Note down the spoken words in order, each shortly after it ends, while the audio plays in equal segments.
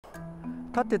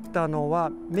建てたのは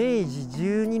明治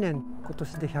12年、今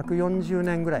年で140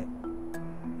年ぐらい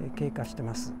経過して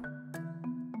ます。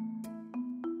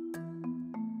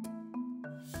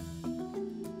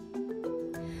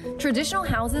Traditional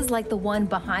houses like the one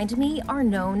behind me are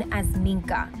known as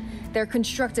Minka. They're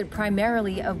constructed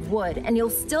primarily of wood, and you'll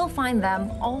still find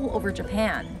them all over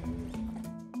Japan.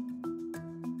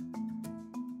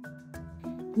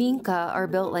 Minka are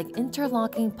built like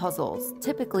interlocking puzzles,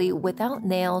 typically without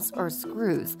nails or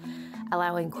screws,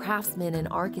 allowing craftsmen and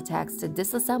architects to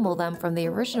disassemble them from the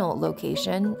original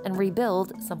location and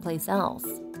rebuild someplace else.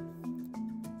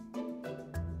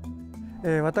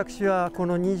 私はこ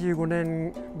の25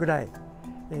年ぐらい、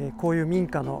こういう民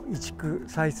家の移築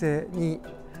再生に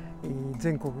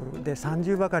全国で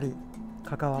30ばかり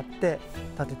関わって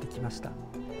建ててきました。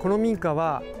この民家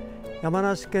は山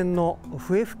梨県の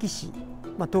笛吹市、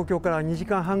東京から2時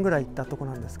間半ぐらい行ったとこ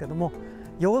ろなんですけども、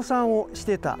養蚕をし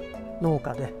てた農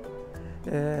家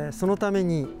で、そのため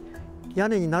に屋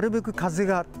根になるべく風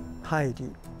が入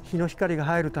り、日の光が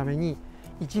入るために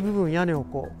一部分屋根を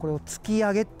これを突き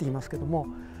上げって言いますけども、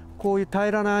こういう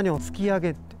平らな屋根を突き上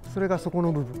げて、それがそこ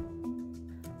の部分。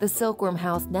The silkworm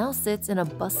house now sits in a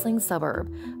bustling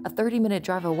suburb, a 30-minute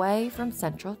drive away from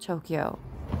central Tokyo.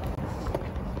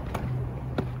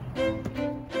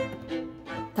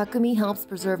 Takumi helps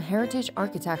preserve heritage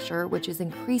architecture, which is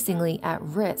increasingly at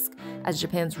risk as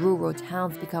Japan's rural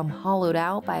towns become hollowed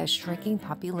out by a shrinking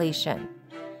population.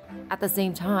 At the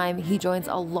same time, he joins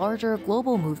a larger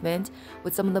global movement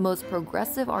with some of the most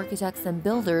progressive architects and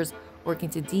builders working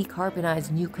to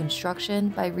decarbonize new construction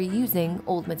by reusing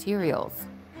old materials.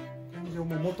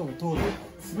 元の通り、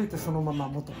すべてそのまま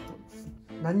元の通りです。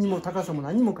何にも高さも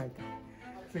何も書いてない。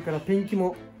それからペン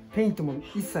イトも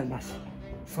一切なし。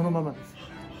そのままです。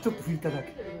ちょっと拭いただ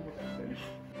け。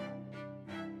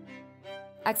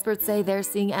Experts say they're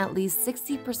seeing at least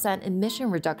 60% emission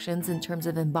reductions in terms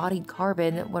of embodied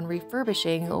carbon when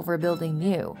refurbishing over building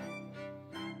new.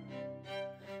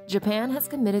 Japan has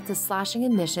committed to slashing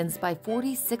emissions by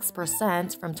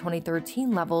 46% from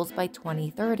 2013 levels by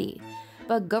 2030,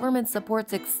 but government support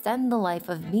to extend the life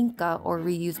of Minka or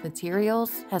reused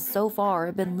materials has so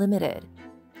far been limited.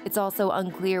 It's also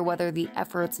unclear whether the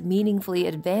efforts meaningfully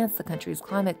advance the country's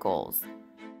climate goals.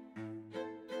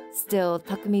 Still,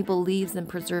 Takumi believes in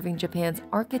preserving Japan's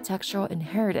architectural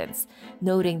inheritance,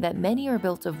 noting that many are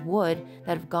built of wood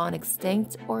that have gone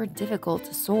extinct or are difficult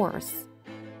to source.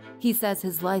 He says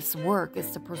his life's work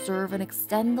is to preserve and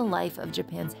extend the life of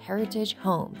Japan's heritage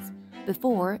homes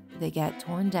before they get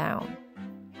torn down.